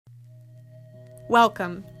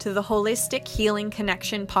Welcome to the Holistic Healing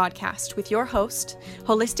Connection podcast with your host,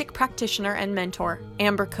 holistic practitioner and mentor,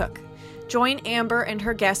 Amber Cook. Join Amber and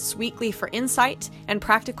her guests weekly for insight and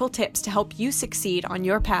practical tips to help you succeed on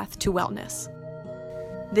your path to wellness.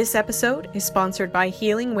 This episode is sponsored by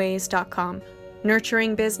HealingWays.com,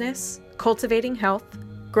 nurturing business, cultivating health,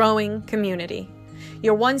 growing community.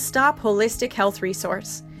 Your one-stop holistic health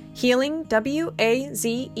resource,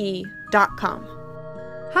 HealingWaze.com.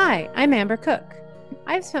 Hi, I'm Amber Cook.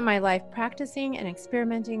 I've spent my life practicing and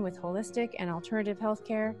experimenting with holistic and alternative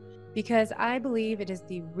healthcare because I believe it is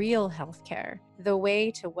the real healthcare, the way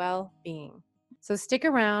to well-being. So stick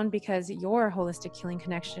around because your holistic healing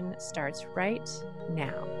connection starts right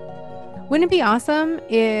now. Wouldn't it be awesome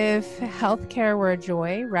if healthcare were a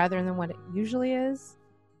joy rather than what it usually is,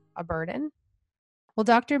 a burden? Well,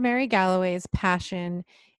 Dr. Mary Galloway's passion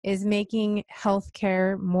is making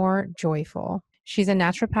healthcare more joyful. She's a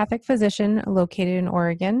naturopathic physician located in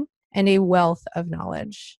Oregon and a wealth of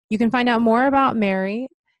knowledge. You can find out more about Mary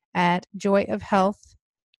at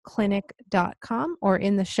joyofhealthclinic.com or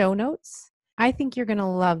in the show notes. I think you're going to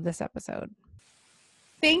love this episode.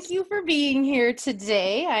 Thank you for being here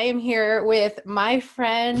today. I am here with my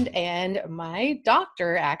friend and my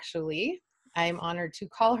doctor, actually. I'm honored to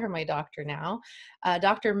call her my doctor now.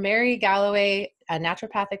 Dr. Mary Galloway, a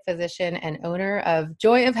naturopathic physician and owner of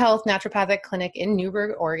Joy of Health Naturopathic Clinic in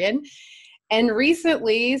Newberg, Oregon, and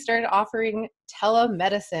recently started offering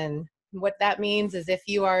telemedicine. What that means is if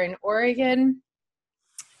you are in Oregon,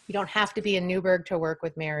 you don't have to be in Newberg to work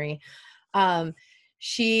with Mary.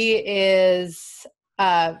 She is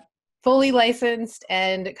fully licensed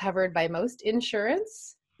and covered by most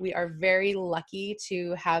insurance. We are very lucky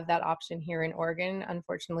to have that option here in Oregon.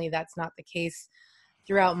 Unfortunately, that's not the case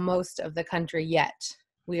throughout most of the country yet.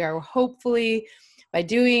 We are hopefully, by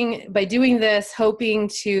doing this, hoping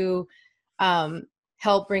to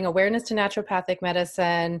help bring awareness to naturopathic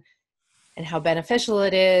medicine and how beneficial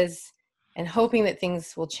it is, and hoping that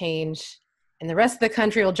things will change and the rest of the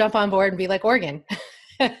country will jump on board and be like Oregon.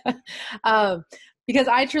 Because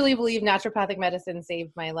I truly believe naturopathic medicine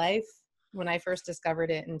saved my life when I first discovered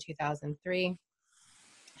it in 2003.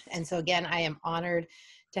 And so again, I am honored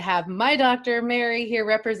to have my doctor, Mary, here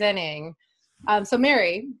representing. So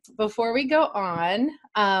Mary, before we go on,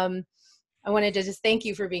 I wanted to just thank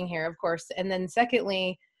you for being here, of course. And then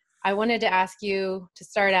secondly, I wanted to ask you to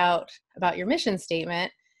start out about your mission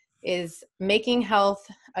statement is making health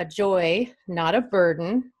a joy, not a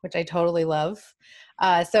burden, which I totally love.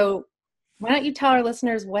 So why don't you tell our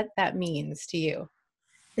listeners what that means to you?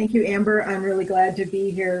 Thank you, Amber. I'm really glad to be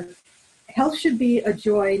here. Health should be a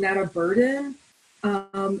joy, not a burden.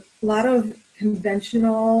 A lot of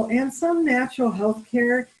conventional and some natural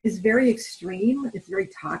healthcare is very extreme. It's very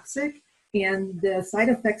toxic, and the side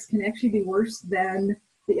effects can actually be worse than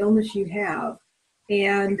the illness you have.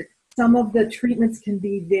 And some of the treatments can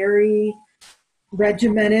be very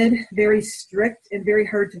regimented, very strict, and very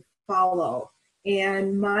hard to follow.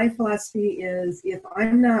 And my philosophy is if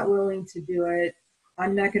I'm not willing to do it,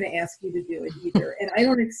 I'm not going to ask you to do it either. And I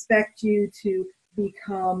don't expect you to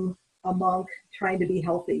become a monk trying to be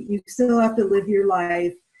healthy. You still have to live your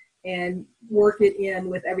life and work it in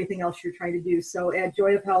with everything else you're trying to do. So at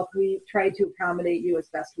Joy of Health, we try to accommodate you as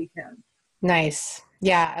best we can. Nice.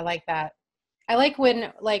 Yeah, I like that. I like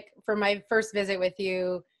when, like, for my first visit with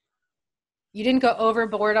you, you didn't go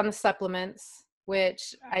overboard on the supplements,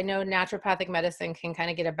 which I know naturopathic medicine can kind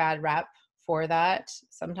of get a bad rap for that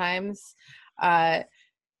sometimes.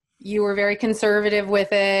 You were very conservative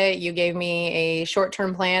with it. You gave me a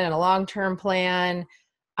short-term plan and a long-term plan.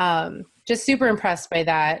 Just super impressed by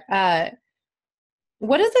that.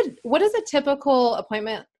 What does a typical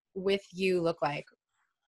appointment with you look like?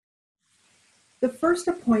 The first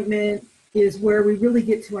appointment is where we really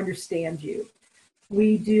get to understand you.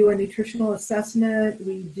 We do a nutritional assessment,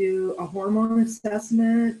 we do a hormone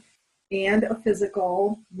assessment, and a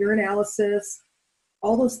physical, urinalysis,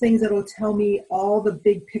 all those things that will tell me all the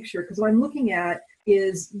big picture. Because what I'm looking at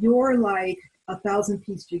is you're like a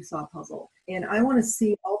 1,000-piece jigsaw puzzle. And I want to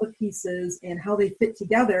see all the pieces and how they fit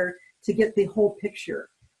together to get the whole picture.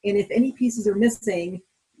 And if any pieces are missing,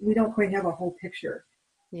 we don't quite have a whole picture.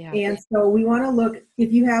 Yeah. And so we want to look,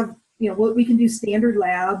 if you have, what we can do standard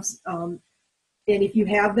labs. And if you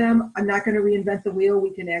have them, I'm not going to reinvent the wheel. We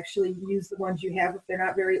can actually use the ones you have if they're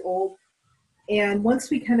not very old. And once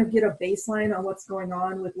we kind of get a baseline on what's going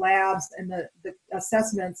on with labs and the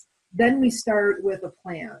assessments, then we start with a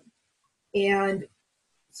plan. And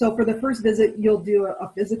so for the first visit, you'll do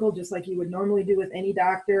a physical just like you would normally do with any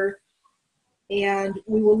doctor. And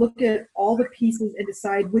we will look at all the pieces and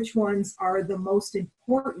decide which ones are the most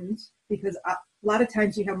important, because a lot of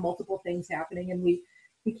times you have multiple things happening, and we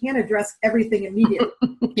can't address everything immediately.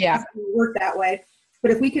 Yeah. It doesn't work that way.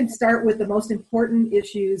 But if we can start with the most important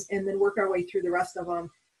issues and then work our way through the rest of them,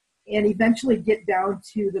 and eventually get down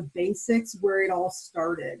to the basics where it all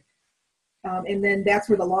started. And then that's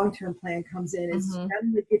where the long-term plan comes in, is not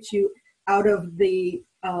only get you out of the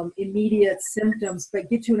immediate symptoms, but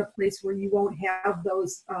get you in a place where you won't have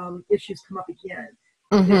those issues come up again.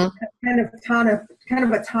 Kind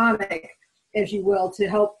of a tonic, as you will, to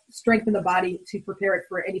help strengthen the body to prepare it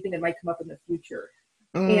for anything that might come up in the future.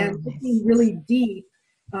 And looking really deep,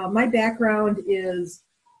 my background is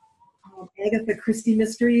Agatha Christie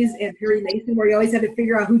mysteries and Perry Mason, where you always had to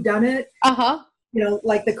figure out who done it. You know,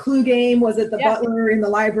 like the Clue game, was it the butler in the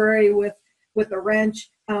library with the wrench?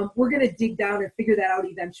 We're going to dig down and figure that out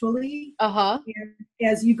eventually. And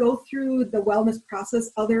as you go through the wellness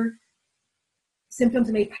process, other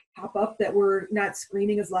symptoms may pop up that we're not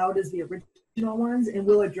screaming as loud as the original ones, and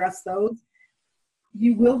we'll address those.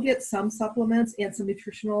 You will get some supplements and some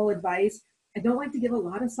nutritional advice. I don't like to give a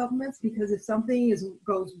lot of supplements, because if something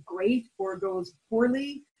goes great or goes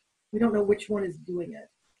poorly, we don't know which one is doing it.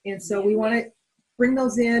 And so we want to bring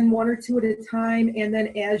those in one or two at a time. And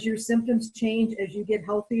then as your symptoms change, as you get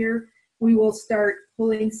healthier, we will start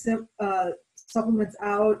pulling supplements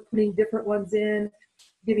out, putting different ones in,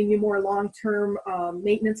 giving you more long-term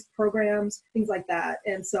maintenance programs, things like that.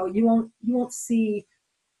 And so you won't see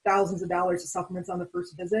thousands of dollars of supplements on the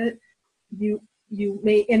first visit. You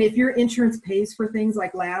may, and if your insurance pays for things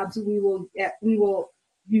like labs, we will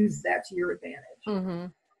use that to your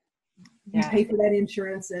advantage. You pay for that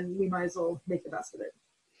insurance, and we might as well make the best of it.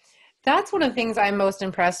 That's one of the things I'm most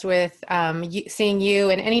impressed with, seeing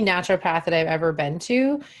you and any naturopath that I've ever been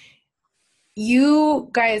to. You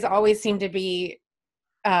guys always seem to be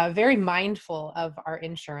very mindful of our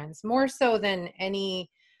insurance, more so than any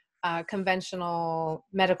conventional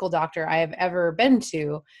medical doctor I have ever been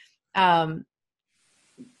to.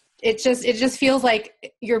 It just feels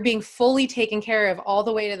like you're being fully taken care of, all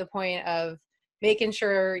the way to the point of making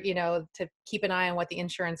sure, you know, to keep an eye on what the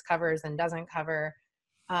insurance covers and doesn't cover.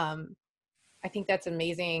 I think that's an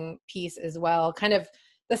amazing piece as well, kind of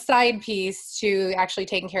the side piece to actually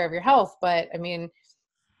taking care of your health. But I mean,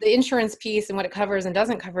 the insurance piece and what it covers and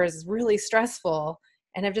doesn't cover is really stressful.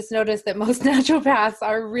 And I've just noticed that most naturopaths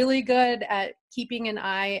are really good at keeping an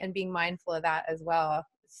eye and being mindful of that as well.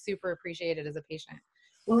 Super appreciated as a patient.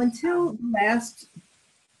 Well, until the last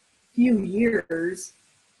few years,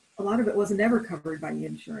 a lot of it wasn't ever covered by the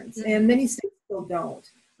insurance, and many states still don't.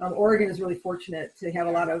 Oregon is really fortunate to have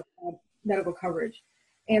a lot of medical coverage.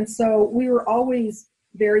 And so we were always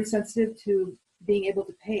very sensitive to being able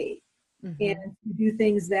to pay and do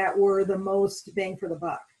things that were the most bang for the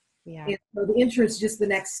buck. And so the insurance, just the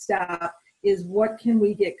next step is, what can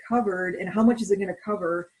we get covered and how much is it going to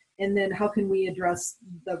cover? And then how can we address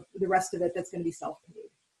the rest of it that's going to be self-paid?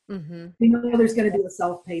 We know there's going to be a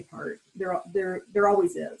self-pay part. There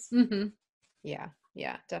always is.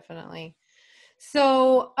 Yeah, definitely.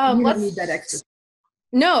 So you don't need that extra.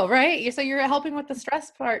 No, right? So you're helping with the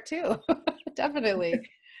stress part too. Definitely.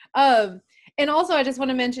 And also, I just want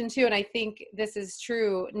to mention too, and I think this is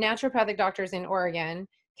true, naturopathic doctors in Oregon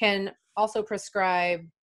can also prescribe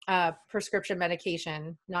prescription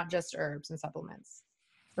medication, not just herbs and supplements.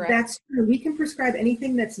 Correct? That's true. We can prescribe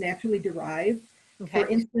anything that's naturally derived. For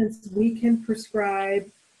instance, we can prescribe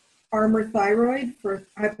Armour Thyroid for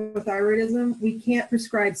hypothyroidism. We can't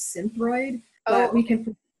prescribe Synthroid, but we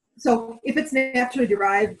can. So if it's naturally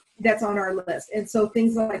derived, that's on our list. And so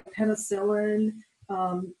things like penicillin,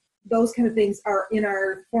 those kind of things are in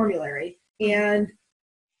our formulary. And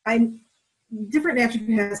different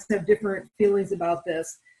naturopaths have different feelings about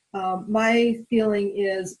this. My feeling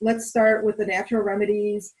is, let's start with the natural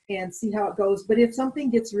remedies and see how it goes. But if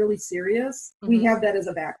something gets really serious, we have that as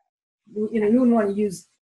a backup. You know, you wouldn't want to use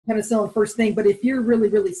penicillin first thing, but if you're really,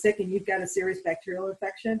 really sick and you've got a serious bacterial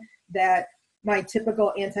infection that my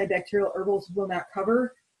typical antibacterial herbals will not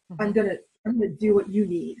cover, I'm gonna do what you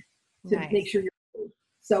need to make sure you're good.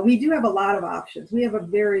 So we do have a lot of options. We have a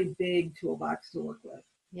very big toolbox to work with.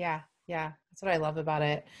 Yeah, that's what I love about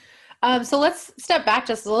it. So let's step back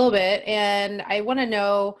just a little bit, and I want to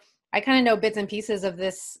know, I kind of know bits and pieces of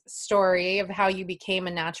this story of how you became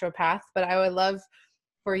a naturopath, but I would love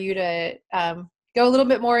for you to go a little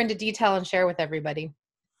bit more into detail and share with everybody.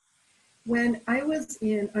 When I was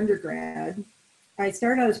in undergrad, I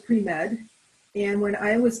started out as pre-med, and when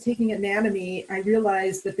I was taking anatomy, I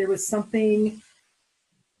realized that there was something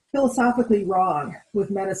philosophically wrong with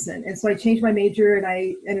medicine. And so I changed my major and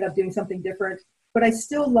I ended up doing something different. But I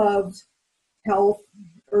still loved health,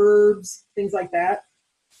 herbs, things like that.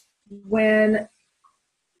 When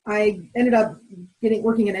I ended up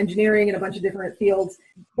working in engineering in a bunch of different fields.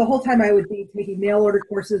 The whole time I would be taking mail order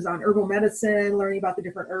courses on herbal medicine, learning about the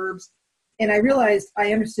different herbs. And I realized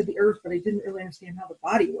I understood the herbs, but I didn't really understand how the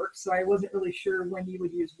body works. So I wasn't really sure when you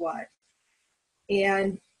would use what.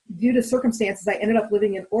 And due to circumstances, I ended up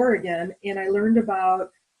living in Oregon, and I learned about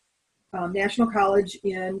National College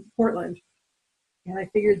in Portland. And I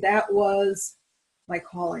figured that was my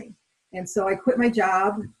calling. And so I quit my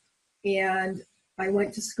job and I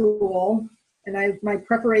went to school, and my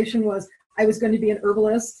preparation was I was going to be an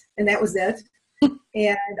herbalist, and that was it.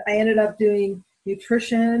 And I ended up doing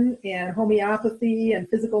nutrition and homeopathy and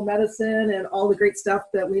physical medicine and all the great stuff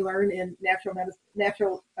that we learn in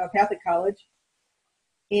naturopathic college.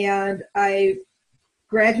 And I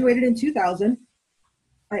graduated in 2000.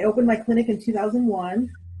 I opened my clinic in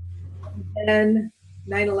 2001. Then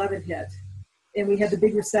 9/11 hit, and we had the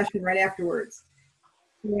big recession right afterwards.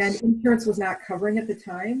 And insurance was not covering at the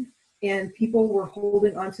time, and people were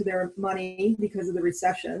holding onto their money because of the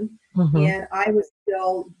recession. Mm-hmm. And I was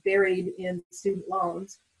still buried in student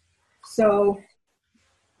loans. So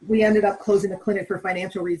we ended up closing the clinic for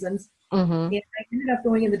financial reasons. Mm-hmm. And I ended up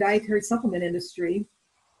going in the dietary supplement industry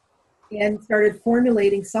and started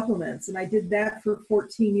formulating supplements. And I did that for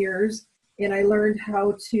 14 years. And I learned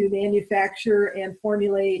how to manufacture and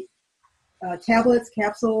formulate tablets,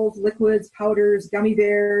 capsules, liquids, powders, gummy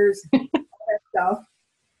bears, all that stuff.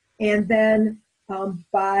 And then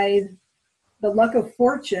by the luck of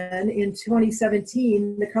fortune, in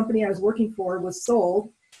 2017, the company I was working for was sold,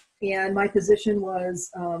 and my position was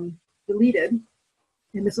deleted.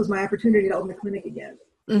 And this was my opportunity to open the clinic again.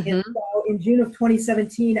 Mm-hmm. And so in June of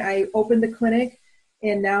 2017, I opened the clinic,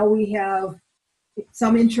 and now we have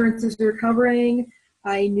some insurances are covering.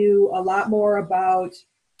 I knew a lot more about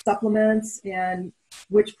supplements and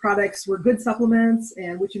which products were good supplements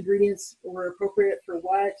and which ingredients were appropriate for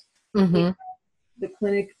what. Mm-hmm. The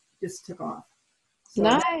clinic just took off. So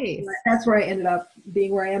nice. That's where I ended up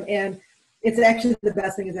being where I am. And it's actually the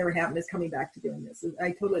best thing that's ever happened is coming back to doing this.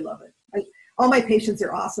 I totally love it. All my patients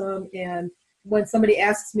are awesome. And when somebody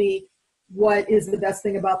asks me what is the best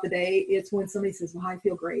thing about the day, it's when somebody says, well, I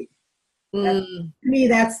feel great. To me,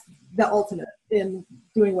 that's the ultimate in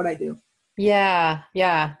doing what I do. Yeah,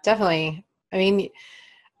 definitely. I mean,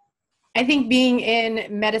 I think being in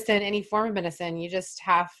medicine, any form of medicine, you just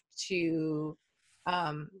have to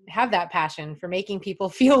have that passion for making people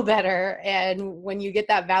feel better. And when you get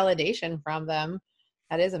that validation from them,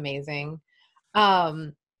 that is amazing.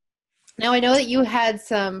 Now, I know that you had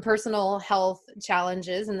some personal health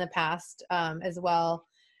challenges in the past as well.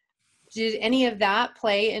 Did any of that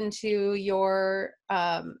play into your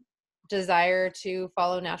desire to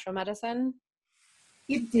follow natural medicine?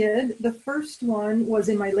 It did. The first one was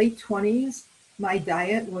in my late 20s. My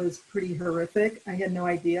diet was pretty horrific. I had no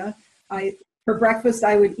idea. For breakfast,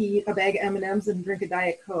 I would eat a bag of M&Ms and drink a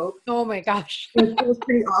Diet Coke. Oh my gosh. It was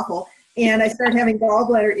pretty awful. And I started having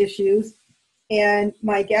gallbladder issues. And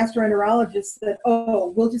my gastroenterologist said, oh,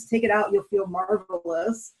 we'll just take it out. You'll feel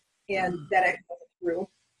marvelous. And that actually wasn't true.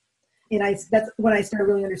 And that's when I started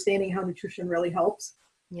really understanding how nutrition really helps.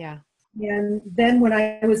 Yeah. And then when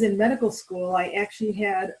I was in medical school, I actually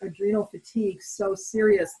had adrenal fatigue so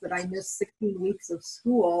serious that I missed 16 weeks of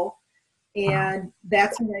school. And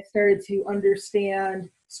that's when I started to understand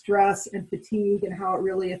stress and fatigue and how it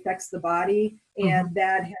really affects the body. And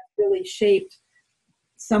that has really shaped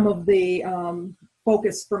some of the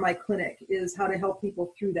focus for my clinic, is how to help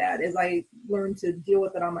people through that as I learned to deal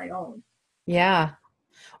with it on my own. Yeah.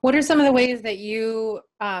 What are some of the ways that you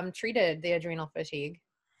treated the adrenal fatigue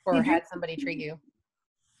or had somebody treat you?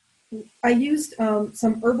 I used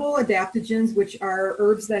some herbal adaptogens, which are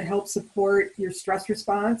herbs that help support your stress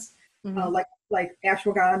response, like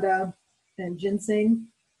ashwagandha and ginseng.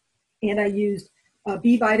 And I used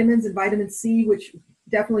B vitamins and vitamin C, which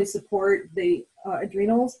definitely support the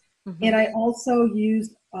adrenals. And I also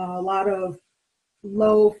used a lot of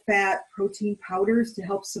low-fat protein powders to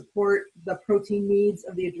help support the protein needs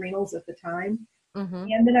of the adrenals at the time.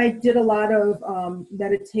 And then I did a lot of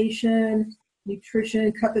meditation,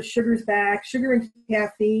 nutrition, cut the sugars back. Sugar and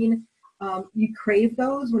caffeine, you crave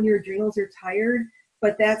those when your adrenals are tired,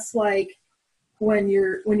 but that's like when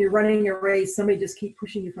you're running a race, somebody just keep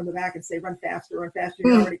pushing you from the back and say, run faster, you're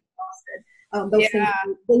already exhausted. Those things,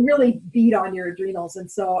 they really beat on your adrenals.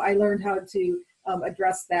 And so I learned how to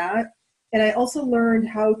address that. And I also learned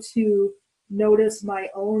how to notice my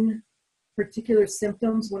own particular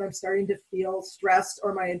symptoms when I'm starting to feel stressed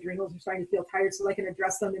or my adrenals are starting to feel tired, so I can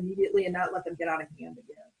address them immediately and not let them get out of hand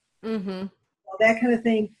again. So that kind of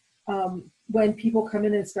thing. When people come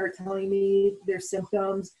in and start telling me their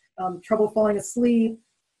symptoms, trouble falling asleep,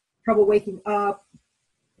 trouble waking up,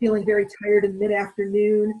 feeling very tired in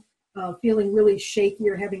mid-afternoon, feeling really shaky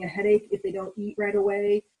or having a headache if they don't eat right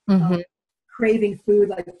away, craving food,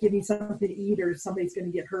 like give me something to eat or somebody's going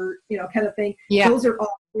to get hurt, kind of thing. Yeah. Those are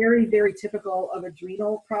all very, very typical of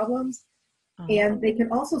adrenal problems. And they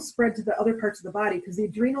can also spread to the other parts of the body because the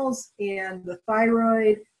adrenals and the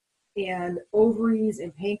thyroid and ovaries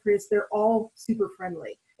and pancreas, they're all super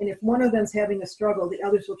friendly. And if one of them's having a struggle, the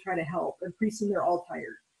others will try to help. And pretty soon they're all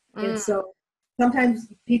tired. And so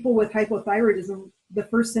sometimes people with hypothyroidism, the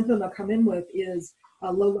first symptom they'll come in with is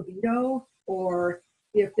a low libido, or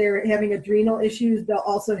if they're having adrenal issues, they'll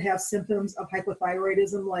also have symptoms of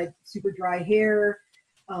hypothyroidism like super dry hair.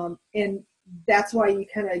 And that's why you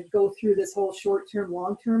kind of go through this whole short-term,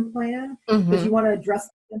 long-term plan, because you want to address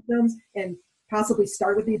the symptoms and possibly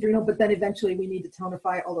start with the adrenal, but then eventually we need to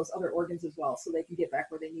tonify all those other organs as well so they can get back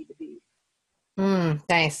where they need to be.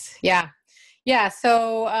 Nice. Yeah. Yeah.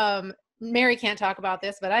 So Mary can't talk about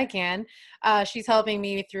this, but I can. She's helping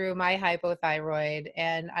me through my hypothyroid,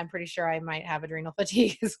 and I'm pretty sure I might have adrenal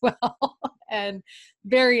fatigue as well, and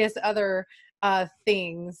various other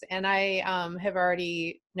things. And I have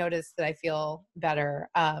already noticed that I feel better.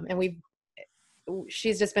 And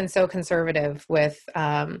she's just been so conservative with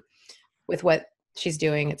what she's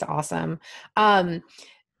doing. It's awesome.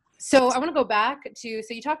 So I want to go back to,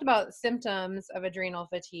 so you talked about symptoms of adrenal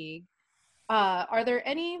fatigue. Are there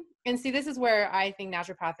any, and see, this is where I think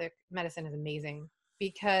naturopathic medicine is amazing,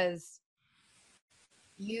 because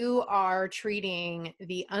you are treating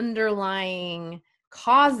the underlying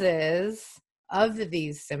causes of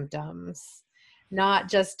these symptoms, not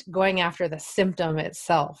just going after the symptom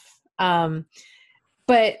itself.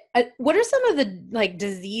 But what are some of the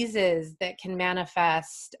diseases that can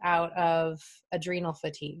manifest out of adrenal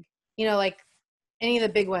fatigue? Like any of the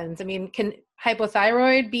big ones. I mean, can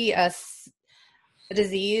hypothyroid be a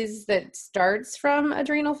disease that starts from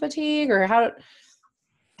adrenal fatigue, or how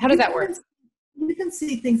does that work? You can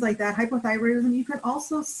see things like that, hypothyroidism. You can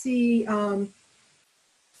also see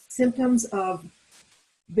symptoms of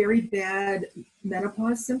very bad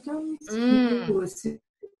menopause symptoms, with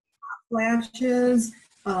flashes,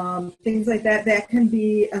 things like that. That can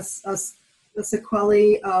be a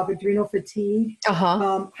sequelae of adrenal fatigue.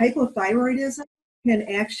 Hypothyroidism can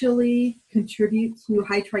actually contribute to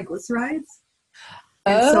high triglycerides.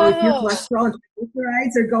 And so if your cholesterol and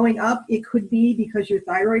triglycerides are going up, it could be because your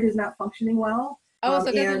thyroid is not functioning well. So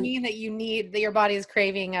it doesn't mean that that your body is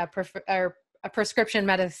craving a prescription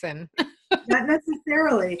medicine. Not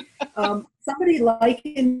necessarily. Somebody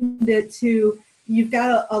likened it to, you've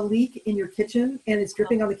got a leak in your kitchen and it's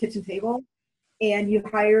dripping on the kitchen table, and you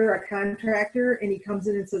hire a contractor and he comes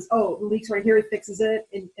in and says, oh, the leak's right here, he fixes it,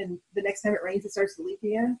 and the next time it rains it starts to leak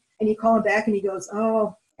again, and you call him back and he goes,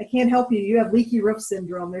 oh, I can't help you, you have leaky roof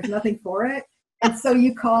syndrome, there's nothing for it. And so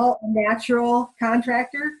you call a natural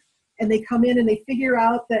contractor and they come in and they figure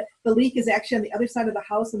out that the leak is actually on the other side of the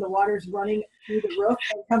house and the water's running through the roof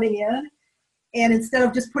and coming in. And instead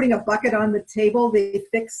of just putting a bucket on the table, they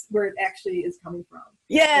fix where it actually is coming from.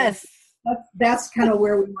 Yes. That's kind of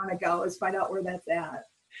where we want to go, is find out where that's at.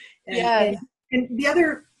 And the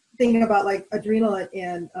other thing about adrenal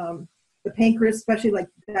and the pancreas, especially like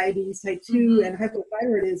diabetes type 2 and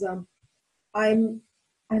hypothyroidism, in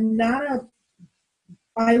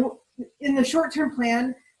the short-term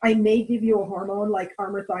plan, I may give you a hormone like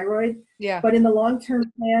Armour Thyroid. Yeah. But in the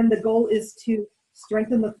long-term plan, the goal is to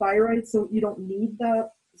strengthen the thyroid so you don't need the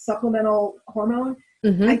supplemental hormone.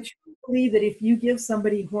 I truly believe that if you give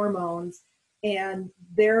somebody hormones and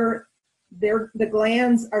the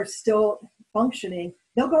glands are still functioning,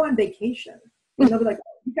 they'll go on vacation. And they'll be like,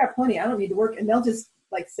 oh, you've got plenty, I don't need to work. And they'll just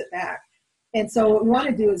sit back. And so what we want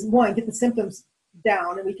to do is, one, get the symptoms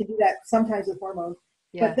down, and we can do that sometimes with hormones.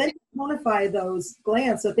 Yeah. But then tonify those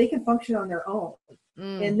glands so they can function on their own.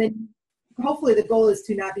 And then hopefully the goal is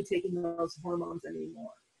to not be taking those hormones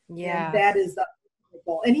anymore. Yeah. And that is the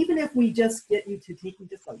goal. And even if we just get you to taking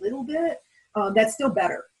just a little bit, that's still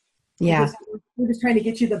better. Yeah. We're just trying to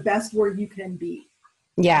get you the best where you can be.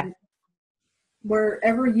 Yeah. And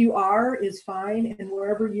wherever you are is fine, and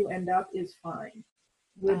wherever you end up is fine.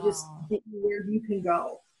 We'll just get you where you can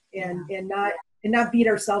go, and not beat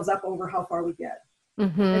ourselves up over how far we get.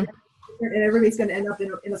 And everybody's going to end up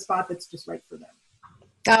in a spot that's just right for them.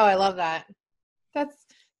 Oh, I love that. That's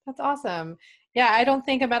awesome. Yeah, I don't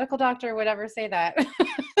think a medical doctor would ever say that.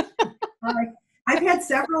 I've had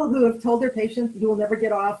several who have told their patients you will never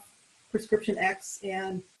get off prescription X,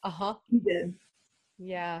 and he did.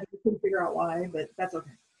 Yeah. I just couldn't figure out why, but that's okay.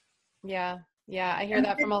 Yeah. Yeah. I hear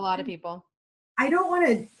that from a lot of people. I don't want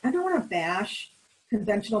to bash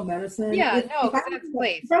conventional medicine. Yeah, If, no, if, I because was that's in a,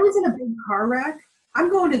 place. if I was in a big car wreck, I'm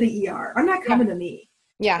going to the ER. I'm not coming to me.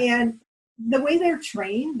 Yeah. And the way they're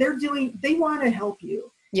trained, they want to help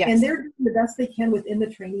you. Yes. And they're doing the best they can within the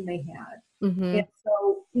training they had. Mm-hmm. And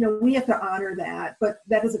so, we have to honor that, but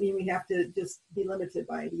that doesn't mean we have to just be limited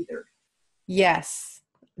by it either. Yes.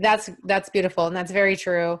 That's beautiful. And that's very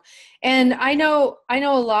true. And I know a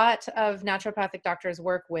lot of naturopathic doctors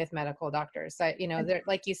work with medical doctors. They're,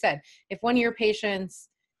 like you said, if one of your patients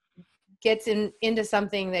gets into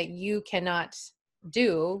something that you cannot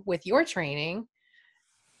do with your training,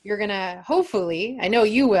 you're going to, hopefully, I know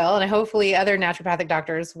you will, and hopefully other naturopathic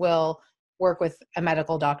doctors will work with a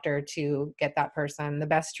medical doctor to get that person the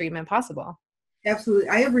best treatment possible. Absolutely.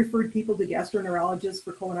 I have referred people to gastroenterologists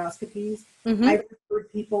for colonoscopies. Mm-hmm. I've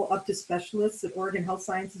referred people up to specialists at Oregon Health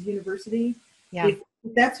Sciences University. Yeah. If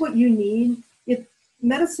that's what you need, if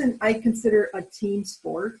medicine, I consider a team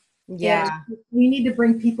sport. Yeah. And we need to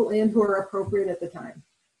bring people in who are appropriate at the time.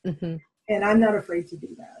 Mm-hmm. And I'm not afraid to do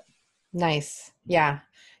that. Nice. Yeah.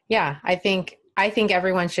 Yeah. I think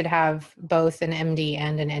everyone should have both an MD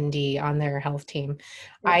and an ND on their health team.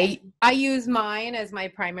 Yeah. I use mine as my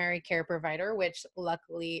primary care provider, which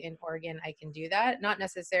luckily in Oregon I can do that. Not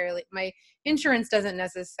necessarily, my insurance doesn't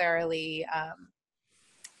necessarily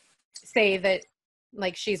say that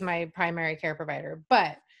like she's my primary care provider,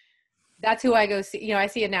 but that's who I go see. I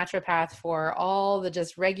see a naturopath for all the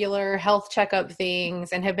just regular health checkup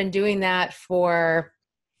things and have been doing that for,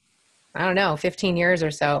 I don't know, 15 years or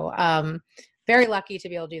so. Very lucky to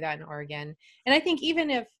be able to do that in Oregon. And I think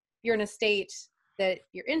even if you're in a state that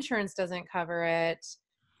your insurance doesn't cover it,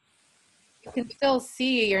 you can still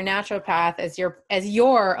see your naturopath as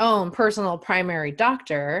your own personal primary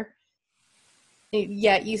doctor.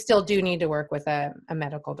 Yet you still do need to work with a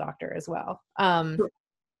medical doctor as well. Sure.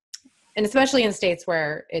 And especially in states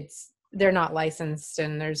where they're not licensed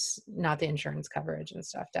and there's not the insurance coverage and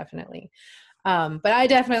stuff, definitely. But I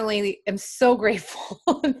definitely am so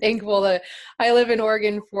grateful and thankful that I live in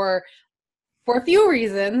Oregon for a few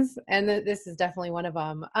reasons. And this is definitely one of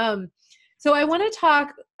them. So I want to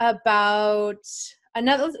talk about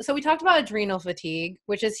so we talked about adrenal fatigue,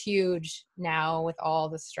 which is huge now with all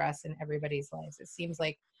the stress in everybody's lives. It seems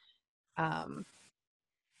like,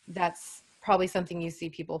 that's probably something you see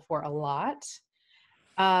people for a lot.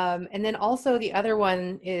 And then also the other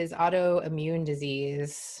one is autoimmune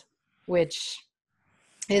disease, which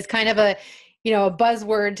is kind of a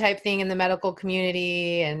buzzword type thing in the medical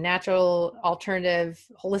community and natural alternative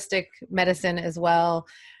holistic medicine as well.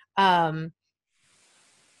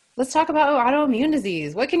 Let's talk about autoimmune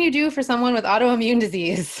disease. What can you do for someone with autoimmune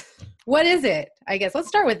disease? What is it? I guess let's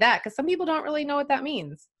start with that because some people don't really know what that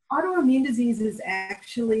means. Autoimmune disease is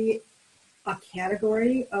actually a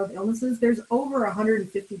category of illnesses. There's over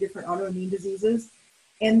 150 different autoimmune diseases,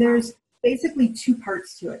 and there's basically two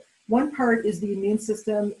parts to it. One part is the immune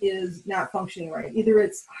system is not functioning right. Either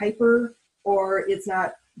it's hyper or it's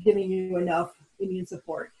not giving you enough immune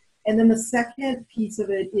support. And then the second piece of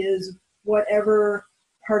it is whatever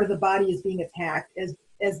part of the body is being attacked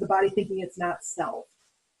as the body thinking it's not self.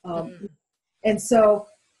 And so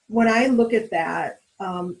when I look at that,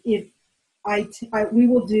 we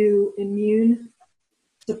will do immune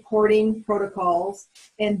supporting protocols,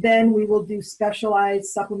 and then we will do specialized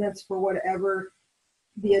supplements for whatever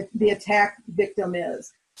the attack victim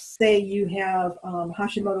is. Say you have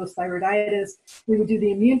Hashimoto's thyroiditis, we would do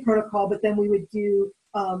the immune protocol, but then we would do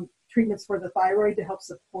treatments for the thyroid to help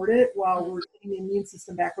support it while we're getting the immune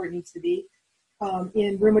system back where it needs to be.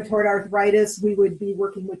 In rheumatoid arthritis, we would be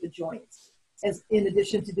working with the joints in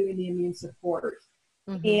addition to doing the immune support.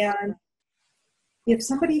 Mm-hmm. And if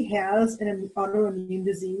somebody has an autoimmune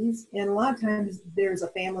disease, and a lot of times there's a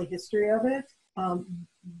family history of it,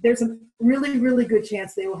 there's a really, really good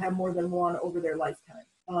chance they will have more than one over their lifetime.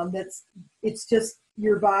 It's just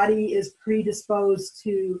your body is predisposed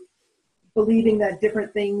to believing that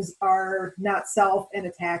different things are not self and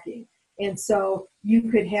attacking. And so you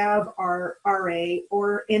could have RA,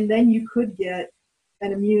 and then you could get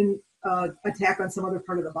an immune attack on some other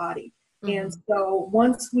part of the body. Mm-hmm. And so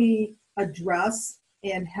once we address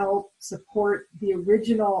and help support the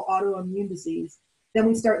original autoimmune disease, then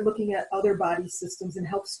we start looking at other body systems and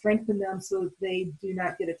help strengthen them so that they do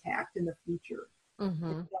not get attacked in the future.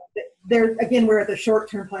 Mm-hmm. We're at the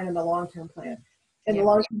short-term plan and the long-term plan. And the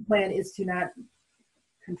long-term plan is to not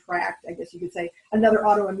contract, I guess you could say, another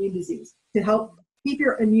autoimmune disease, to help keep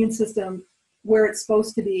your immune system where it's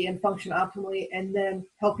supposed to be and function optimally, and then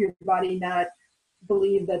help your body not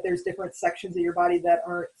believe that there's different sections of your body that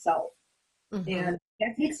aren't self. Mm-hmm. And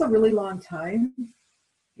that takes a really long time.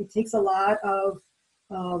 It takes a lot of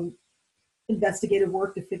investigative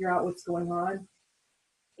work to figure out what's going on.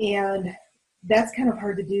 And that's kind of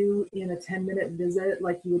hard to do in a 10-minute visit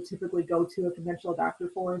like you would typically go to a conventional doctor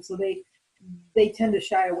for. And so they tend to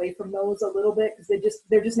shy away from those a little bit because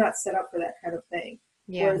they're just not set up for that kind of thing.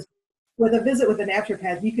 Yeah. Whereas with a visit with a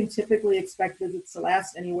naturopath, you can typically expect visits to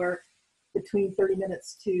last anywhere between 30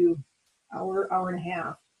 minutes to hour and a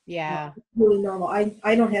half. Yeah. Really normal.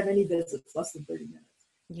 I don't have any visits less than 30 minutes.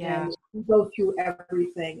 Yeah. And we go through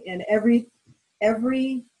everything, and every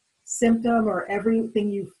symptom or everything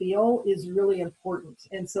you feel is really important.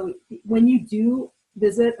 And so when you do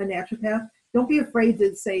visit a naturopath, don't be afraid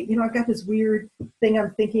to say, I've got this weird thing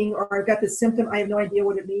I'm thinking, or I've got this symptom, I have no idea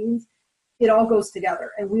what it means. It all goes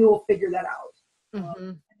together, and we will figure that out.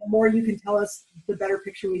 Mm-hmm. The more you can tell us, the better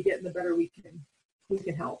picture we get, and the better we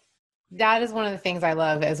can help. That is one of the things I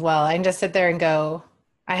love as well. I can just sit there and go,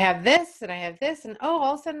 I have this and I have this, and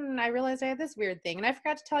all of a sudden I realized I have this weird thing, and I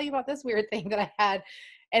forgot to tell you about this weird thing that I had.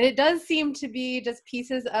 And it does seem to be just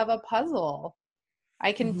pieces of a puzzle.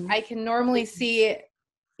 I can normally see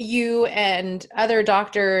you and other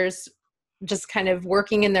doctors just kind of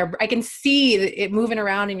working in I can see it moving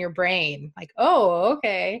around in your brain. Like, oh,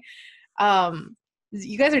 okay.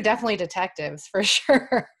 You guys are definitely detectives for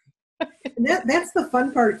sure. And that's the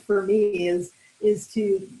fun part for me is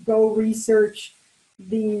to go research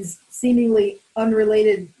these seemingly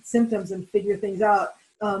unrelated symptoms and figure things out.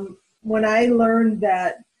 When I learned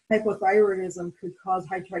that hypothyroidism could cause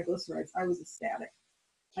high triglycerides, I was ecstatic.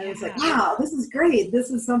 I was like, wow, this is great. This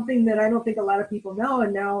is something that I don't think a lot of people know.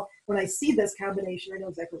 And now when I see this combination, I know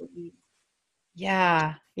exactly what it means.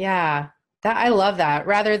 Yeah. Yeah. I love that.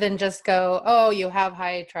 Rather than just go, oh, you have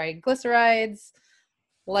high triglycerides,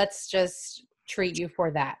 let's just treat you for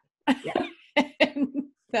that. Yeah.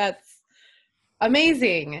 That's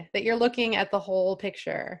amazing that you're looking at the whole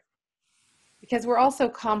picture, because we're all so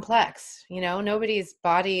complex. Nobody's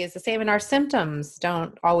body is the same, and our symptoms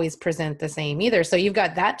don't always present the same either. So you've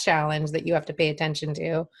got that challenge that you have to pay attention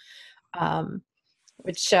to,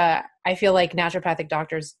 which I feel like naturopathic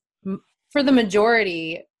doctors, for the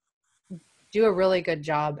majority, do a really good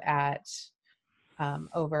job at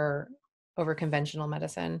over conventional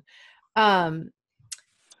medicine.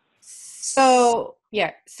 So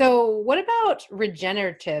what about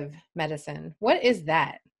regenerative medicine? What is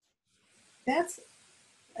that? That's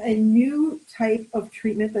a new type of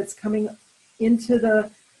treatment that's coming into the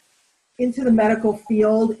medical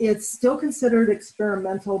field. It's still considered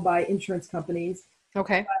experimental by insurance companies.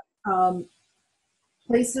 Okay. But,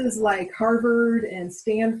 places like Harvard and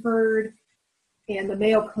Stanford and the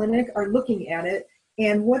Mayo Clinic are looking at it.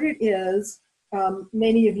 And what it is,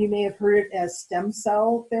 many of you may have heard it as stem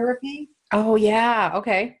cell therapy. Oh, yeah.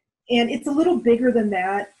 Okay. And it's a little bigger than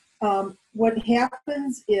that. What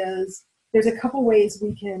happens is there's a couple ways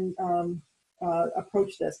we can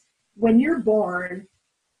approach this. When you're born,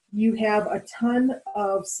 you have a ton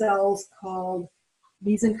of cells called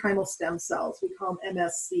mesenchymal stem cells. We call them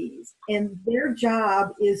MSCs. And their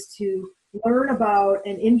job is to learn about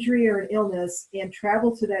an injury or an illness and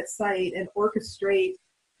travel to that site and orchestrate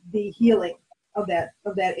the healing of that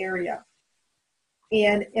area.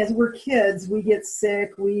 And as we're kids, we get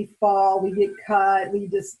sick, we fall, we get cut, we're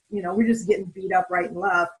just getting beat up right and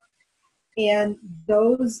left. And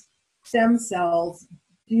those stem cells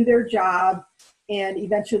do their job, and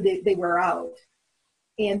eventually they wear out,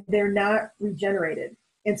 and they're not regenerated.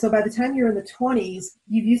 And so by the time you're in the 20s,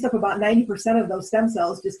 you've used up about 90% of those stem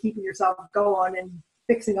cells just keeping yourself going and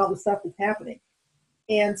fixing all the stuff that's happening.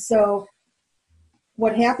 And so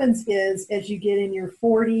what happens is, as you get in your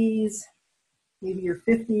 40s, maybe your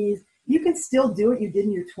 50s, you can still do what you did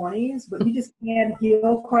in your 20s, but you just can't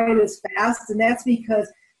heal quite as fast. And that's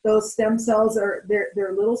because those stem cells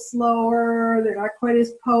they're a little slower, they're not quite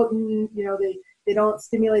as potent, they don't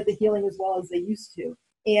stimulate the healing as well as they used to.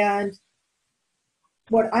 And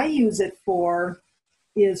what I use it for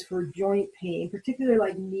is for joint pain, particularly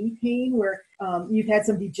like knee pain, where you've had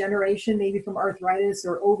some degeneration, maybe from arthritis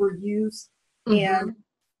or overuse, and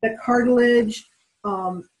the cartilage,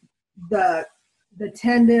 the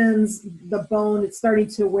tendons, the bone, it's starting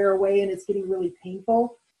to wear away and it's getting really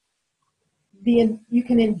painful. You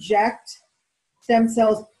can inject stem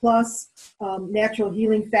cells plus natural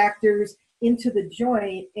healing factors into the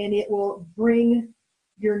joint, and it will bring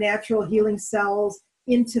your natural healing cells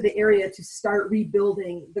into the area to start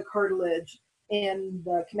rebuilding the cartilage and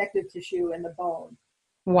the connective tissue and the bone.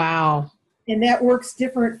 Wow. And that works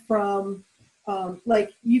different from and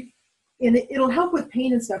it'll help with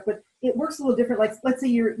pain and stuff, but it works a little different. Like, let's say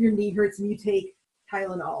your knee hurts and you take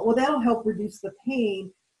Tylenol. Well, that'll help reduce the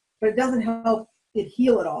pain, but it doesn't help it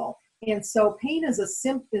heal at all. And so pain is a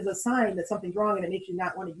sign that something's wrong, and it makes you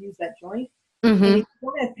not want to use that joint. Mm-hmm. And if you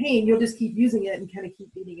don't have pain, you'll just keep using it and kind of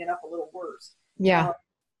keep beating it up a little worse. Yeah.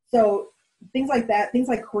 So things like that, things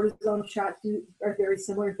like cortisone shots are a very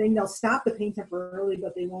similar thing. They'll stop the pain temporarily,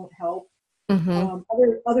 but they won't help. Mm-hmm.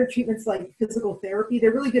 Other treatments like physical therapy,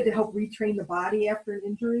 they're really good to help retrain the body after an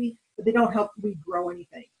injury, but they don't help regrow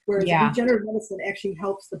anything. Whereas regenerative medicine actually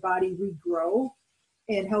helps the body regrow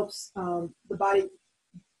and helps the body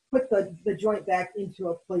put the joint back into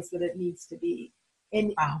a place that it needs to be.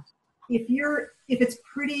 And wow. if it's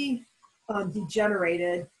pretty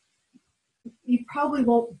degenerated, you probably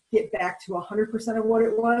won't get back to 100% of what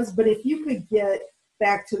it was. But if you could get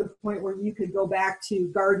back to the point where you could go back to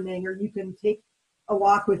gardening, or you can take a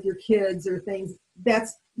walk with your kids or things,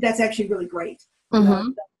 that's actually really great. Mm-hmm.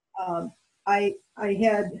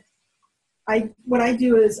 What I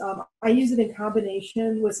do is I use it in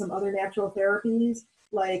combination with some other natural therapies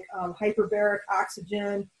like hyperbaric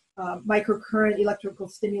oxygen, microcurrent electrical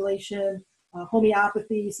stimulation,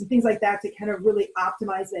 homeopathy, some things like that to kind of really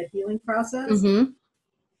optimize that healing process.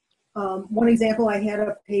 Mm-hmm. One example, I had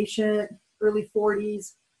a patient, early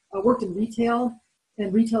 40s, worked in retail,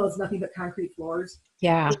 and retail is nothing but concrete floors.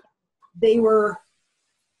 Yeah. They were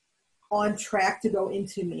on track to go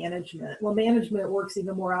into management. Well, management works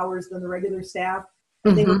even more hours than the regular staff.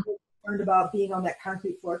 And they were concerned about being on that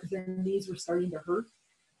concrete floor because their knees were starting to hurt.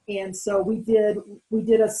 And so we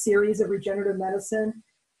did a series of regenerative medicine,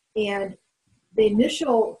 and the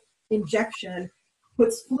initial injection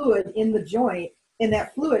puts fluid in the joint, and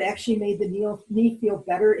that fluid actually made the knee feel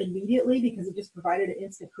better immediately because it just provided an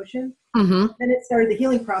instant cushion. Mm-hmm. Then it started the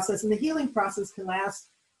healing process, and the healing process can last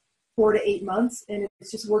 4 to 8 months, and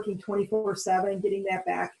it's just working 24/7, getting that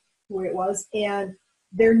back to where it was. And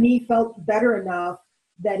their knee felt better enough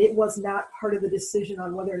that it was not part of the decision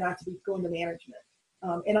on whether or not to be going to management.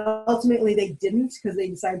 And ultimately they didn't, because they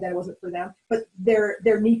decided that it wasn't for them. But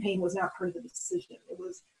their knee pain was not part of the decision.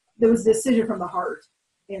 There was a decision from the heart,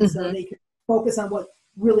 and so they could focus on what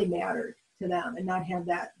really mattered to them and not have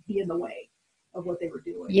that be in the way of what they were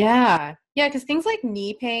doing. Yeah, because things like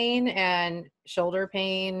knee pain and shoulder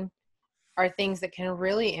pain are things that can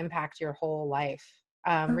really impact your whole life.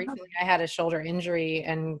 Recently, I had a shoulder injury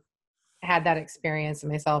and had that experience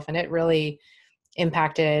myself, and it really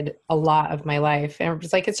impacted a lot of my life. And it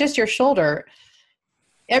was like, it's just your shoulder.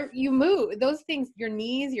 You move those things, your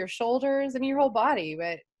knees, your shoulders, and your whole body.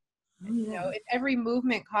 But if every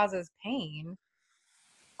movement causes pain,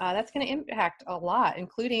 that's going to impact a lot,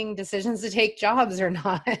 including decisions to take jobs or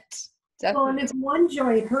not. Well, and if one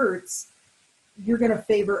joint hurts, you're going to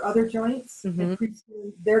favor other joints, and pretty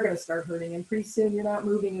soon they're going to start hurting, and pretty soon you're not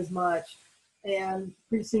moving as much, and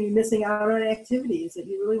pretty soon you're missing out on activities that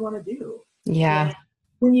you really want to do. Yeah.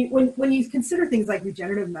 And when you consider things like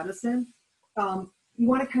regenerative medicine, you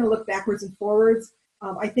want to kind of look backwards and forwards.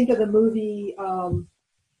 I think of the movie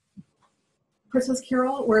Christmas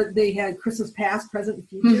Carol, where they had Christmas past, present, and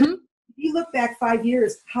future. If you look back 5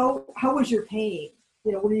 years, how was your pain?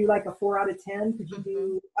 Were you like a 4 out of 10? Could you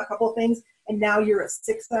do a couple of things? And now you're a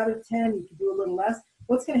 6 out of 10. You could do a little less.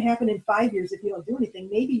 What's going to happen in 5 years if you don't do anything?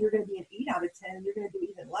 Maybe you're going to be an 8 out of 10, and you're going to do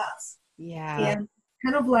even less. Yeah. And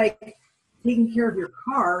kind of like taking care of your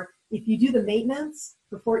car, if you do the maintenance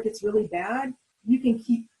before it gets really bad, you can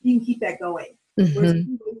keep that going. Whereas if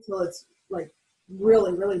you wait till it's like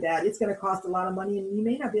really, really bad, it's going to cost a lot of money, and you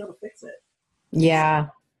may not be able to fix it. Yeah.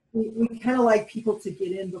 We kind of like people to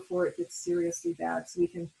get in before it gets seriously bad, so we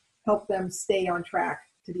can help them stay on track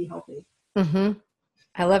to be healthy.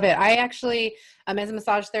 I love it. I actually, as a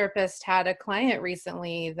massage therapist, had a client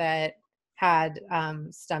recently that had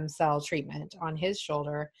stem cell treatment on his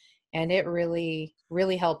shoulder, and it really,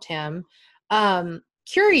 really helped him.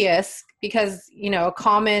 Curious, because, a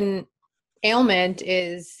common ailment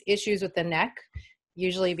is issues with the neck,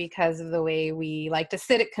 usually because of the way we like to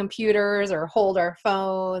sit at computers or hold our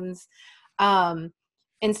phones. And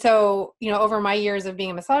so, over my years of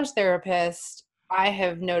being a massage therapist, I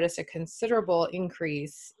have noticed a considerable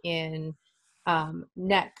increase in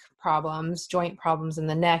neck problems, joint problems in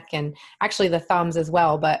the neck, and actually the thumbs as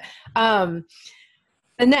well. But the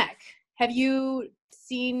neck, have you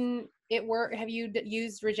seen it work? Have you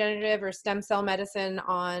used regenerative or stem cell medicine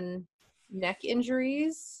on neck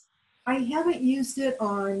injuries? I haven't used it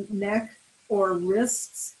on neck or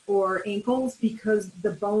wrists or ankles because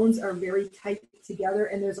the bones are very tight together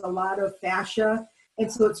and there's a lot of fascia.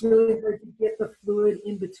 And so it's really hard to get the fluid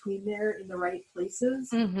in between there in the right places.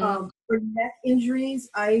 For neck injuries,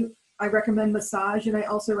 I recommend massage, and I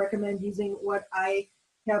also recommend using what I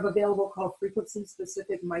have available called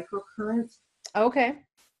frequency-specific microcurrent. Okay.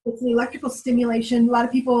 It's an electrical stimulation. A lot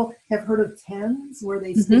of people have heard of TENS, where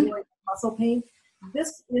they stimulate muscle pain.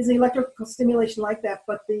 This is an electrical stimulation like that,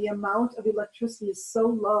 but the amount of electricity is so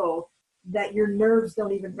low that your nerves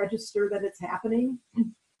don't even register that it's happening.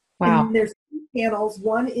 Wow. And there's two channels.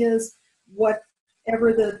 One is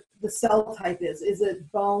whatever the cell type is. Is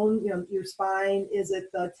it bone, your spine? Is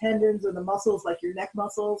it the tendons or the muscles, like your neck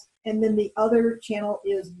muscles? And then the other channel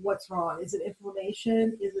is what's wrong. Is it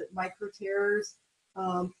inflammation? Is it micro tears?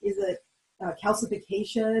 Is it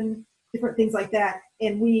calcification? Different things like that.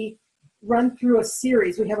 And we run through a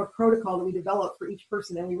series. We have a protocol that we develop for each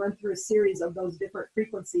person, and we run through a series of those different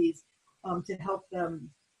frequencies to help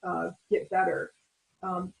them get better.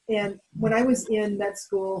 And when I was in med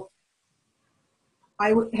school,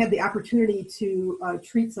 I had the opportunity to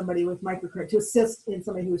treat somebody with microcurrent, to assist in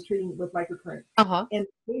somebody who was treating with microcurrent. And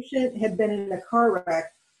the patient had been in a car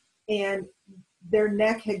wreck, and their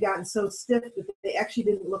neck had gotten so stiff that they actually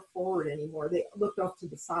didn't look forward anymore. They looked off to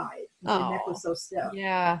the side. Their neck was so stiff.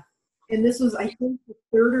 Yeah. And this was, I think, the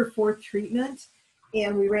third or fourth treatment.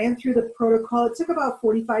 And we ran through the protocol. It took about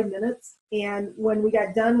 45 minutes. And when we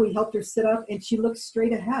got done, we helped her sit up, and she looked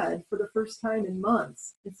straight ahead for the first time in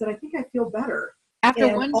months and said, I think I feel better. After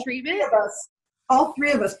And one treatment? All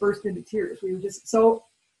three of us burst into tears. We were just so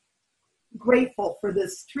grateful for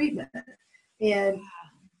this treatment. And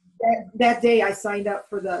that day I signed up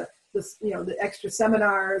for the extra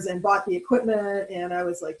seminars and bought the equipment, and I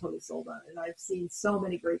was like totally sold on it. And I've seen so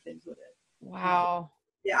many great things with it. Wow.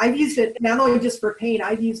 Yeah, I've used it not only just for pain,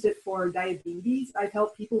 I've used it for diabetes. I've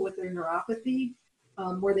helped people with their neuropathy,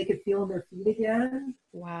 where they could feel in their feet again.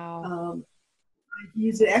 Wow. I've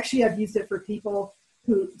used it for people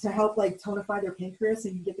to help like tonify their pancreas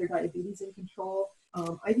and get their diabetes in control.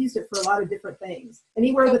 I've used it for a lot of different things.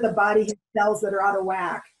 Anywhere that the body has cells that are out of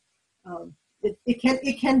whack, it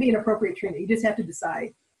can be an appropriate treatment. You just have to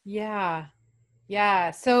decide. Yeah.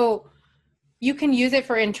 Yeah. So you can use it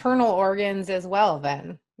for internal organs as well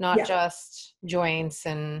then, not just joints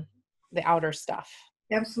and the outer stuff.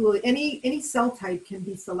 Absolutely. Any cell type can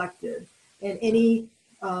be selected, and any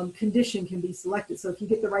condition can be selected. So if you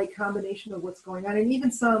get the right combination of what's going on, and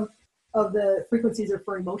even some of the frequencies are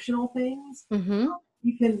for emotional things,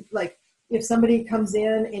 you can, like, if somebody comes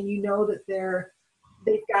in and you know that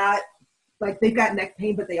they've got neck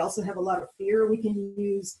pain, but they also have a lot of fear, we can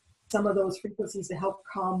use some of those frequencies to help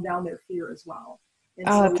calm down their fear as well. And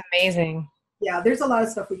that's amazing. Yeah, there's a lot of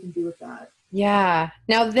stuff we can do with that. Yeah.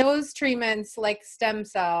 Now those treatments, like stem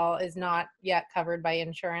cell, is not yet covered by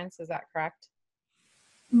insurance. Is that correct?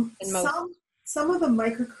 Some of the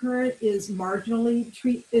microcurrent is marginally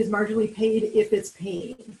paid if it's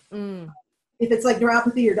pain. If it's like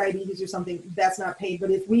neuropathy or diabetes or something, that's not paid.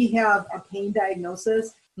 But if we have a pain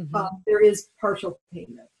diagnosis, there is partial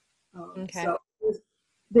payment. So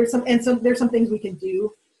there's some things we can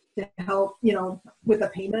do to help, with the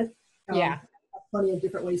payment. Plenty of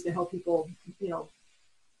different ways to help people,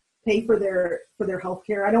 pay for their health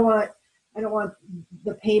care. I don't want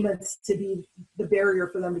the payments to be the barrier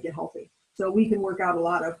for them to get healthy. So we can work out a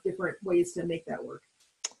lot of different ways to make that work.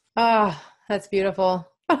 Ah, that's beautiful.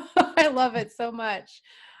 I love it so much.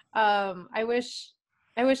 I wish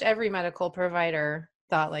every medical provider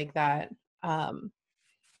thought like that.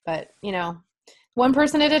 But one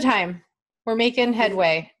person at a time. We're making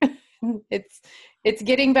headway. It's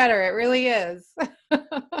getting better. It really is.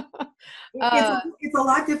 It's a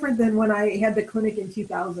lot different than when I had the clinic in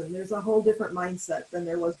 2000. There's a whole different mindset than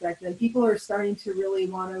there was back then. People are starting to really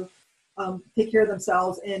want to take care of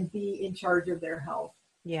themselves and be in charge of their health.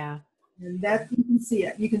 Yeah. And that, you can see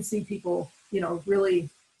it. You can see people, really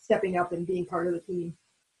stepping up and being part of the team.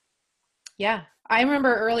 Yeah. I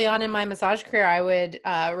remember early on in my massage career, I would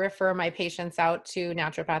refer my patients out to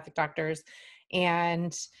naturopathic doctors,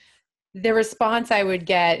 and the response I would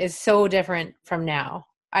get is so different from now.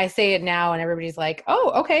 I say it now and everybody's like,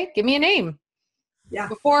 oh, okay, give me a name. Yeah.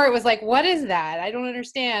 Before it was like, what is that? I don't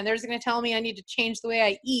understand. They're just going to tell me I need to change the way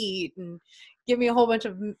I eat and give me a whole bunch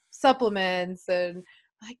of supplements. And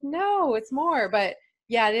like, no, it's more. But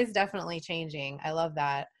yeah, it is definitely changing. I love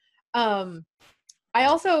that. I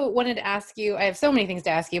also wanted to ask you, I have so many things to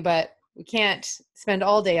ask you, but we can't spend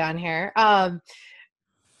all day on here.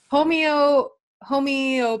 Homeopathy?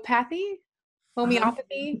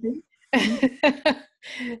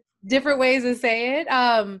 Different ways to say it.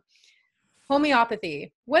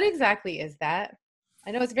 Homeopathy. What exactly is that?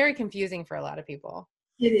 I know it's very confusing for a lot of people.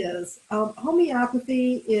 It is.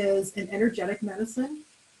 Homeopathy is an energetic medicine.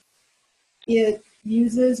 It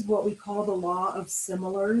uses what we call the law of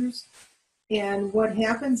similars. And what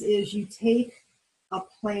happens is you take a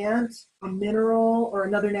plant, a mineral, or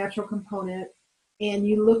another natural component, and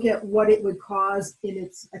you look at what it would cause in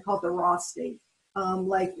its, I call it the raw state.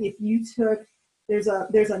 Like if you took, there's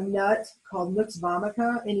a nut called Nux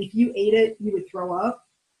vomica, and if you ate it, you would throw up.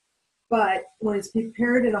 But when it's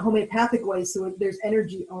prepared in a homeopathic way, so there's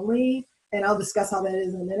energy only, and I'll discuss how that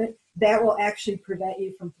is in a minute, that will actually prevent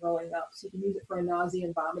you from throwing up. So you can use it for a nausea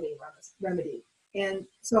and vomiting remedy. And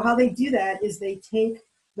so how they do that is they take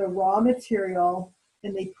the raw material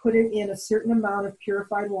and they put it in a certain amount of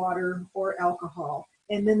purified water or alcohol.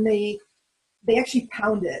 And then they actually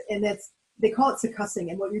pound it, and they call it succussing.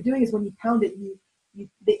 And what you're doing is when you pound it,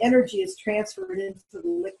 the energy is transferred into the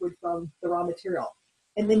liquid from the raw material.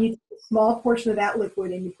 And then you take a small portion of that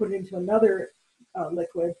liquid and you put it into another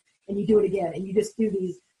liquid, and you do it again. And you just do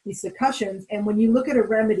these succussions. And when you look at a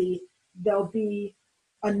remedy, there'll be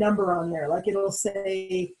a number on there. Like it'll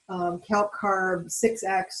say calc carb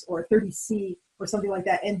 6X or 30C or something like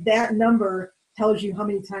that. And that number tells you how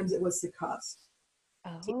many times it was succussed.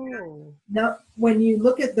 Oh. Now, when you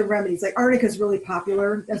look at the remedies, like arnica is really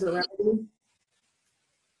popular as a remedy.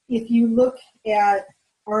 If you look at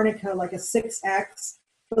arnica like a 6X,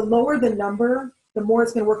 the lower the number, the more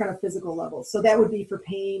it's going to work on a physical level. So that would be for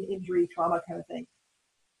pain, injury, trauma kind of thing.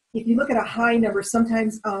 If you look at a high number,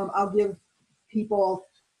 sometimes I'll give people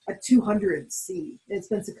a 200C. It's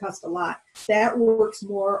been succussed a lot. That works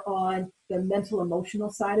more on the mental, emotional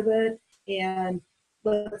side of it. And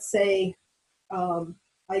let's say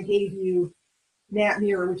I gave you Nat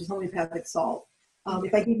Mirror, which is homeopathic salt.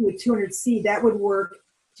 If I give you a 200C, that would work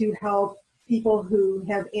to help people who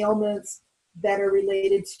have ailments that are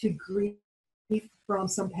related to grief from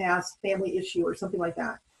some past family issue or something like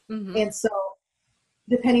that. Mm-hmm. And so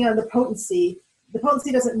depending on the potency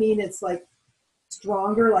doesn't mean it's like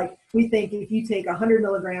stronger. Like we think if you take 100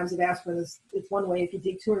 milligrams of aspirin, it's one way. If you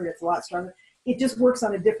take 200, it's a lot stronger. It just works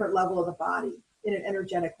on a different level of the body in an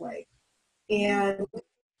energetic way. And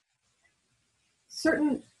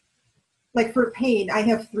certain, like for pain, I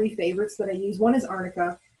have 3 favorites that I use. One is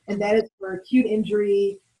arnica, and that is for acute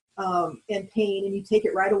injury and pain, and you take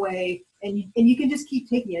it right away, and you can just keep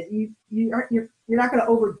taking it. You're not going to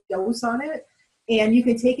overdose on it, and you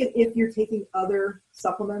can take it if you're taking other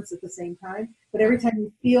supplements at the same time. But every time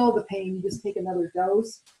you feel the pain, you just take another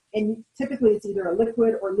dose, and typically it's either a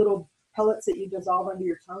liquid or little pellets that you dissolve under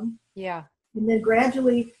your tongue. Yeah. And then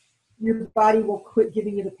gradually your body will quit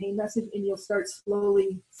giving you the pain message, and you'll start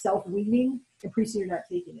slowly self-weaning, and pretty soon you're not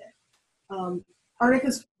taking it.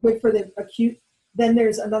 Arnica's good for the acute. Then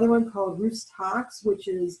there's another one called Rhus Tox, which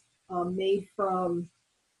is made from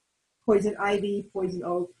poison ivy, poison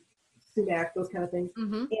oak, sumac, those kind of things.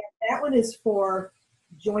 Mm-hmm. And that one is for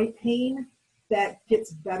joint pain that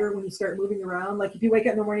gets better when you start moving around. Like if you wake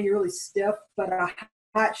up in the morning, you're really stiff, but a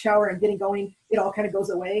hot shower and getting going, it all kind of goes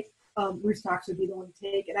away. Rhus Tox would be the one to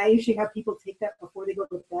take. And I usually have people take that before they go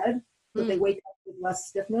to bed, so they wake up with less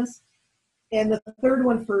stiffness. And the third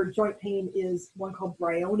one for joint pain is one called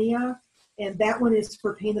Bryonia. And that one is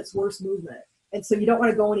for pain that's worse movement. And so you don't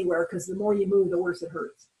want to go anywhere because the more you move, the worse it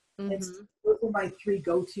hurts. Mm-hmm. And so those are my 3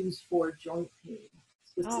 go-tos for joint pain.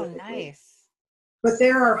 Oh, nice. But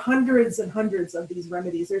there are hundreds and hundreds of these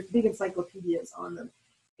remedies. There's big encyclopedias on them.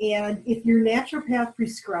 And if your naturopath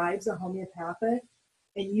prescribes a homeopathic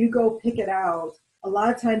and you go pick it out, a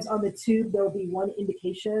lot of times on the tube, there'll be one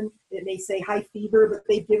indication. It may say high fever, but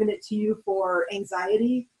they've given it to you for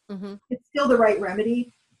anxiety. Mm-hmm. It's still the right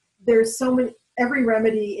remedy. There's so many, every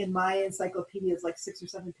remedy in my encyclopedia is like 6 or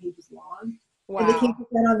 7 pages long. Wow. And they can't put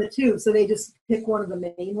that on the tube, so they just pick one of the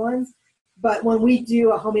main ones. But when we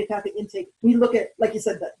do a homeopathic intake, we look at, like you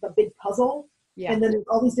said, the big puzzle, and then there's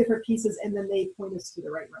all these different pieces, and then they point us to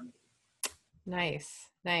the right remedy. Nice.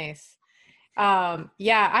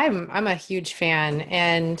 Yeah, I'm a huge fan,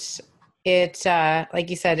 and it,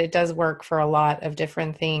 like you said, it does work for a lot of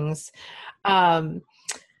different things.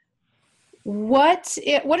 What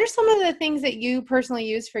are some of the things that you personally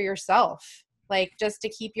use for yourself, like just to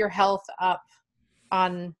keep your health up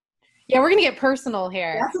on? Yeah, we're gonna get personal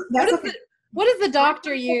here. What does the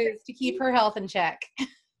doctor use to keep her health in check?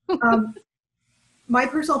 My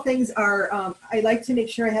personal things are, I like to make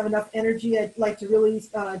sure I have enough energy. I'd like to really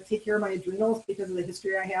take care of my adrenals because of the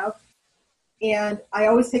history I have. And I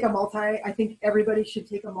always take a multi. I think everybody should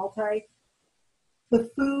take a multi. The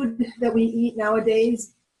food that we eat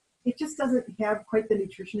nowadays, it just doesn't have quite the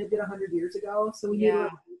nutrition it did 100 years ago. So we need a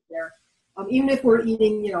little food there. Even if we're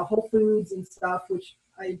eating, whole foods and stuff, which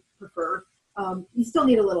I prefer, you still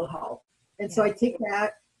need a little help. And so I take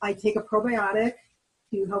that. I take a probiotic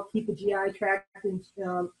to help keep the GI tract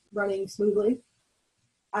running smoothly.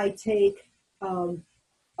 I take a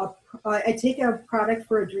product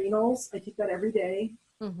for adrenals. I take that every day.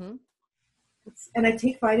 Mm-hmm. And I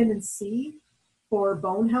take vitamin C for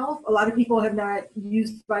bone health. A lot of people have not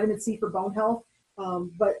used vitamin C for bone health,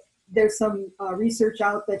 but there's some research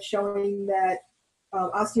out that's showing that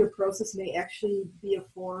osteoporosis may actually be a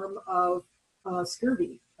form of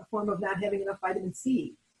scurvy, a form of not having enough vitamin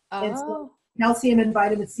C. And so calcium and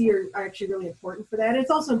vitamin C are actually really important for that. And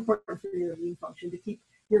it's also important for your immune function, to keep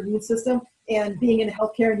your immune system. And being in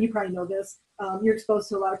healthcare, and you probably know this, you're exposed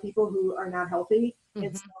to a lot of people who are not healthy. Mm-hmm.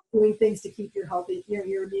 And so doing things to keep your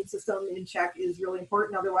immune system in check is really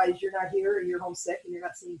important. Otherwise, you're not here, or you're homesick, and you're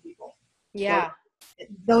not seeing people. Yeah. So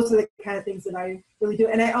those are the kind of things that I really do.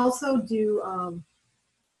 And I also do,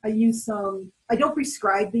 I use some, I don't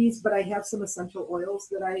prescribe these, but I have some essential oils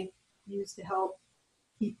that I use to help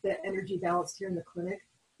keep the energy balanced here in the clinic.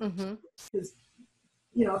 Mm-hmm. Because,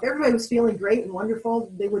 if everybody was feeling great and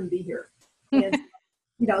wonderful, they wouldn't be here. And,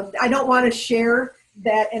 I don't want to share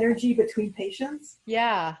that energy between patients.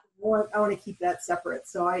 Yeah. I want to keep that separate.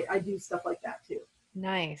 So I do stuff like that too.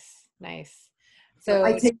 Nice. So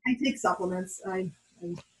I take supplements. I'm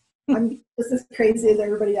just as crazy as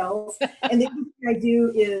everybody else. And the other thing I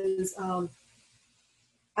do is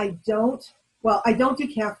I don't do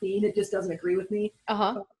caffeine. It just doesn't agree with me.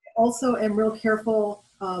 Uh-huh. I also am real careful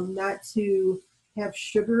not to have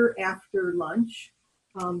sugar after lunch,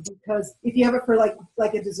 because if you have it for like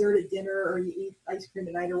a dessert at dinner, or you eat ice cream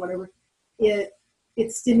at night or whatever, it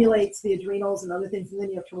stimulates the adrenals and other things, and then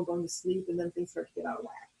you have trouble going to sleep, and then things start to get out of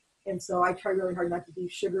whack. And so I try really hard not to do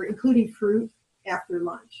sugar, including fruit, after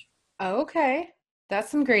lunch. Okay. That's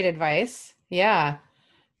some great advice. Yeah.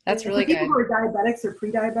 That's really good. For people who are diabetics or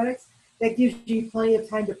pre-diabetics, that gives you plenty of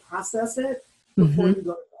time to process it before you go to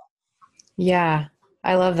bed. Yeah.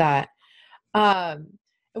 I love that.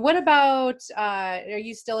 What about, are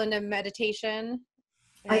you still into meditation?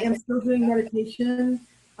 I am still doing meditation.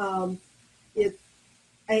 I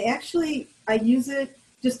use it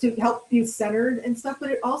just to help you centered and stuff,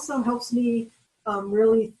 but it also helps me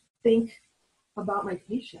really think about my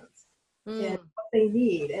patients and what they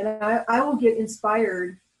need. And I will get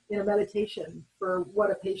inspired in a meditation for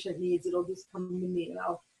what a patient needs. It'll just come to me, and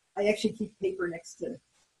I actually keep paper next to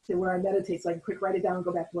where I meditate, so I can quick write it down and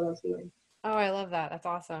go back to what I was doing. Oh, I love that. That's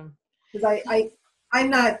awesome. Because I'm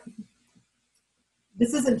not,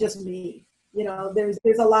 this isn't just me.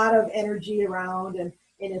 There's a lot of energy around, and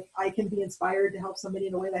if I can be inspired to help somebody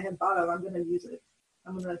in a way that I hadn't thought of, I'm going to use it.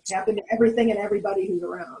 I'm going to tap into everything and everybody who's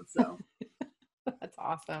around. So that's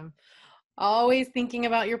awesome. Always thinking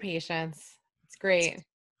about your patients. It's great.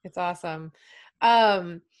 It's awesome.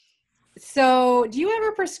 So do you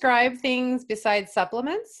ever prescribe things besides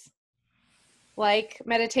supplements, like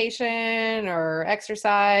meditation or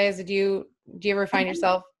exercise? Do you ever find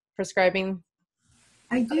yourself prescribing?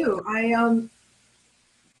 I do.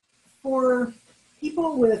 For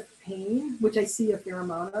people with pain, which I see a fair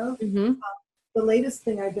amount of, the latest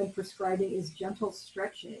thing I've been prescribing is gentle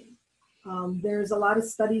stretching. There's a lot of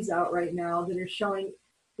studies out right now that are showing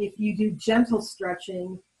if you do gentle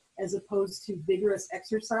stretching as opposed to vigorous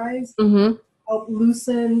exercise, help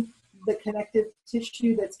loosen the connective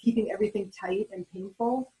tissue that's keeping everything tight and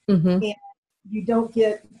painful. And you don't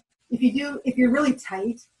get, if you're really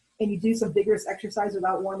tight and you do some vigorous exercise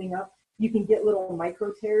without warming up, you can get little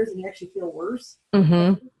micro tears and you actually feel worse.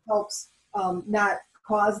 It helps not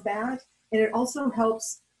cause that. And it also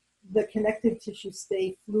helps the connective tissue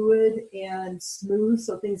stay fluid and smooth,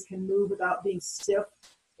 so things can move without being stiff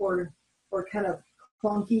or kind of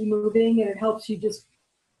clunky moving. And it helps you just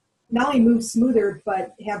not only move smoother,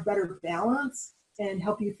 but have better balance and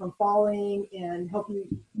help you from falling and help you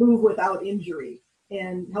move without injury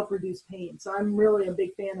and help reduce pain. So I'm really a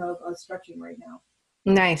big fan of stretching right now.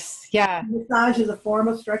 Nice. Yeah. Massage is a form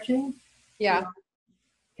of stretching. Yeah.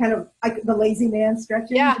 Kind of like the lazy man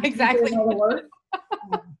stretching. Yeah, exactly. All the work.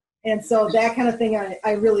 And so that kind of thing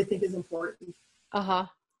I really think is important.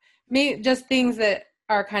 Maybe just things that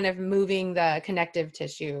are kind of moving the connective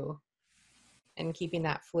tissue and keeping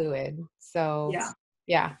that fluid. So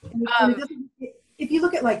yeah. If you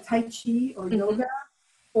look at like Tai Chi or yoga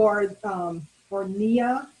or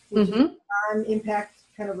Nia, which is non-impact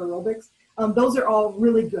kind of aerobics, those are all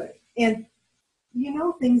really good. And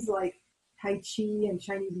things like Tai Chi and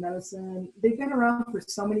Chinese medicine, they've been around for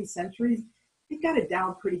so many centuries. They've got it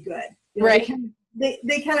down pretty good. Right.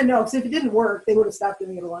 They kind of know, because if it didn't work, they would have stopped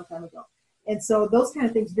doing it a long time ago. And so those kind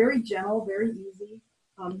of things, very gentle, very easy.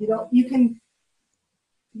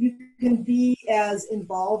 You can be as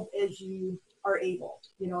involved as you are able,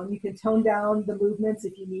 and you can tone down the movements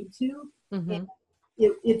if you need to. And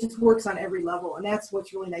it just works on every level. And that's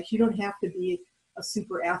what's really nice. You don't have to be a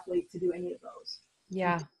super athlete to do any of those.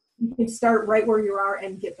 Yeah. You can start right where you are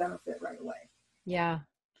and get benefit right away. Yeah.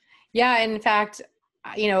 Yeah. In fact,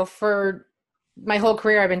 for my whole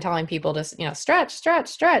career, I've been telling people to, stretch, stretch,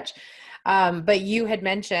 stretch. But you had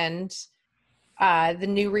mentioned the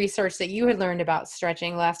new research that you had learned about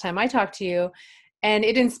stretching last time I talked to you. And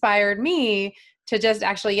it inspired me to just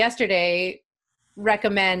actually yesterday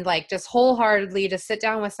recommend, like, just wholeheartedly to sit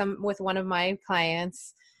down with one of my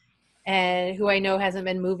clients, and who I know hasn't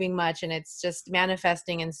been moving much, and it's just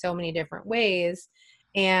manifesting in so many different ways.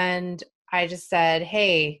 And I just said,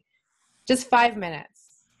 hey, just 5 minutes.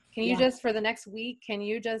 Can you just, for the next week, can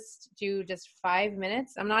you just do just 5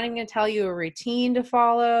 minutes? I'm not even going to tell you a routine to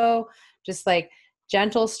follow, just like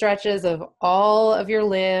gentle stretches of all of your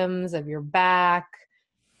limbs, of your back,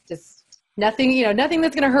 just nothing, nothing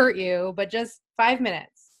that's going to hurt you, but just 5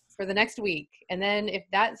 minutes for the next week. And then if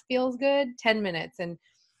that feels good, 10 minutes. And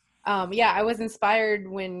I was inspired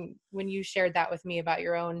when you shared that with me about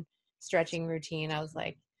your own stretching routine. I was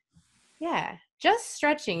like, yeah, just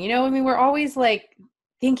stretching. We're always like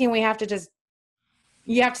thinking you have to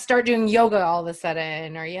start doing yoga all of a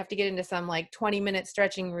sudden, or you have to get into some like 20-minute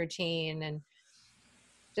stretching routine, and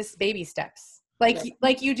just baby steps,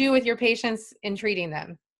 like you do with your patients in treating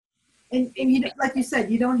them. And like you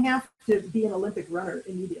said, you don't have to be an Olympic runner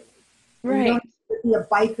immediately. Right. You don't have to be a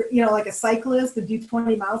biker, like a cyclist to do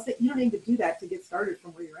 20 miles. You don't need to do that to get started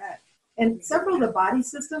from where you're at. And several of the body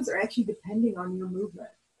systems are actually depending on your movement.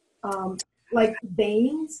 Like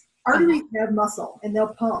veins, arteries have muscle and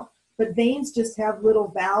they'll pump, but veins just have little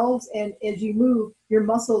valves. And as you move, your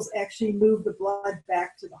muscles actually move the blood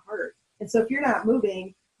back to the heart. And so if you're not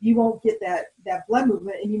moving, you won't get that blood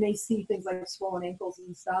movement, and you may see things like swollen ankles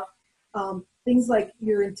and stuff. Things like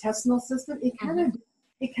your intestinal system, it kind of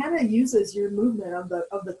uses your movement of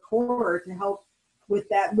the core to help with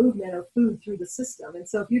that movement of food through the system. And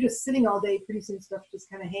so if you're just sitting all day producing stuff, just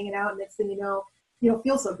kind of hanging out, next thing you know, you don't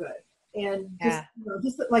feel so good. And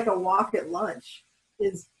just like a walk at lunch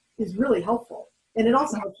is really helpful. And it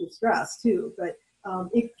also helps with stress too. But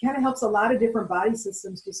it kind of helps a lot of different body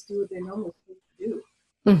systems just do what they normally do.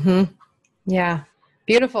 Mm-hmm. Yeah.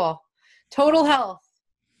 Beautiful. Total health.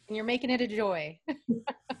 And you're making it a joy.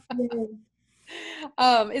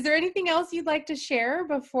 Is there anything else you'd like to share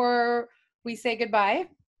before we say goodbye?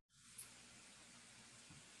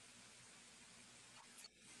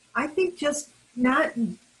 I think just not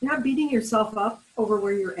beating yourself up over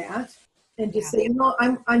where you're at, and just say,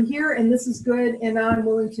 I'm here and this is good, and now I'm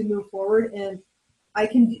willing to move forward, and I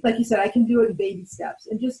can, like you said, I can do it in baby steps.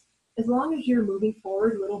 And just as long as you're moving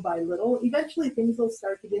forward little by little, eventually things will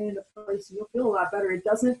start to get into place and you'll feel a lot better. It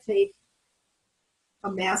doesn't take a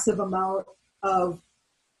massive amount of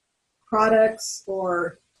products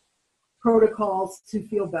or protocols to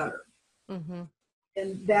feel better. Mm-hmm.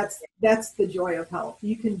 And that's the joy of health.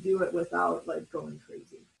 You can do it without like going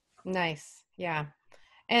crazy. Nice. Yeah.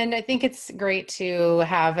 And I think it's great to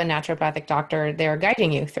have a naturopathic doctor there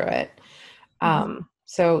guiding you through it.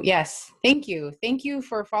 So yes, thank you. Thank you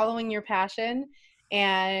for following your passion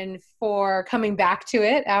and for coming back to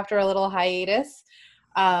it after a little hiatus.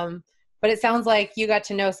 But it sounds like you got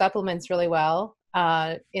to know supplements really well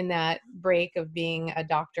in that break of being a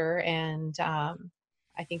doctor. And I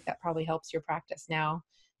think that probably helps your practice now.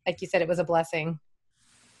 Like you said, it was a blessing,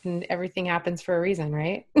 and everything happens for a reason,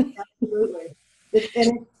 right? Absolutely.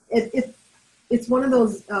 It's one of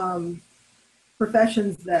those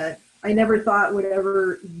professions that I never thought would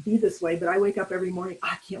ever be this way, but I wake up every morning,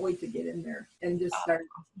 I can't wait to get in there and just start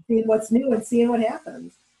seeing what's new and seeing what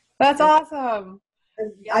happens. That's awesome.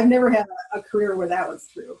 I've never had a career where that was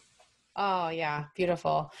true. Oh yeah.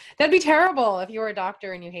 Beautiful. That'd be terrible if you were a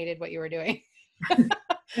doctor and you hated what you were doing. That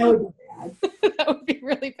would be bad. That would be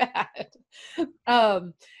really bad.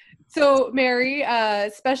 So Mary,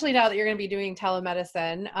 especially now that you're going to be doing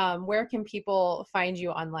telemedicine, where can people find you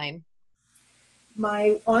online?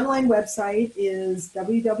 My online website is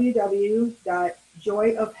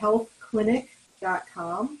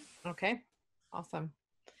www.joyofhealthclinic.com. Okay. Awesome.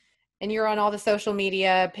 And you're on all the social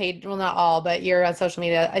media paid, well, not all, but you're on social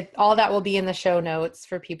media. All that will be in the show notes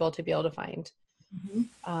for people to be able to find. Mm-hmm.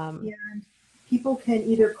 And people can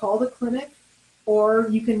either call the clinic or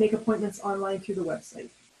you can make appointments online through the website.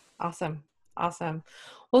 Awesome. Awesome.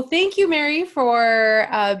 Well, thank you, Mary, for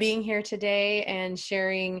being here today and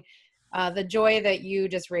sharing the joy that you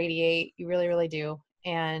just radiate. You really, really do.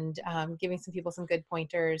 And giving some people some good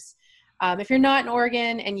pointers. If you're not in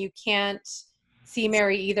Oregon and you can't see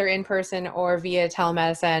Mary either in person or via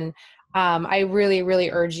telemedicine, I really,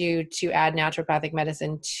 really urge you to add naturopathic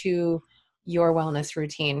medicine to your wellness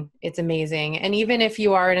routine. It's amazing. And even if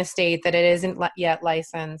you are in a state that it isn't yet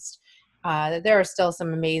licensed, there are still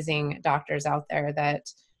some amazing doctors out there that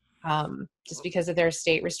just because of their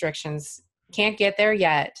state restrictions. Can't get there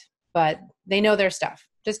yet, but they know their stuff.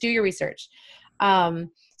 Just do your research.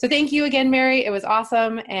 So thank you again, Mary. It was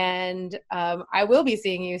awesome. And I will be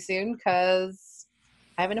seeing you soon because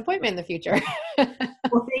I have an appointment in the future.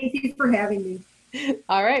 Well, thank you for having me.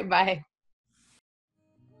 All right. Bye.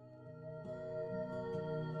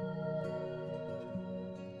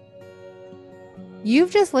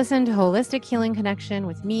 You've just listened to Holistic Healing Connection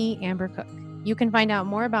with me, Amber Cook. You can find out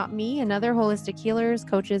more about me and other holistic healers,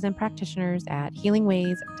 coaches, and practitioners at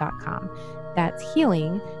healingwaze.com. That's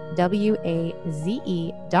healing, WAZE.com,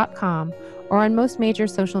 or on most major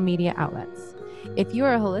social media outlets. If you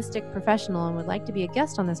are a holistic professional and would like to be a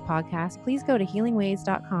guest on this podcast, please go to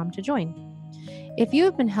healingwaze.com to join. If you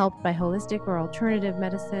have been helped by holistic or alternative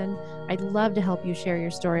medicine, I'd love to help you share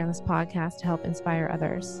your story on this podcast to help inspire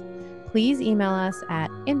others. Please email us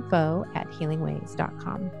at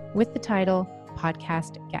info@healingwaze.com with the title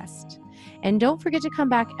Podcast Guest. And don't forget to come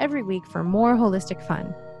back every week for more holistic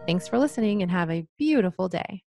fun. Thanks for listening and have a beautiful day.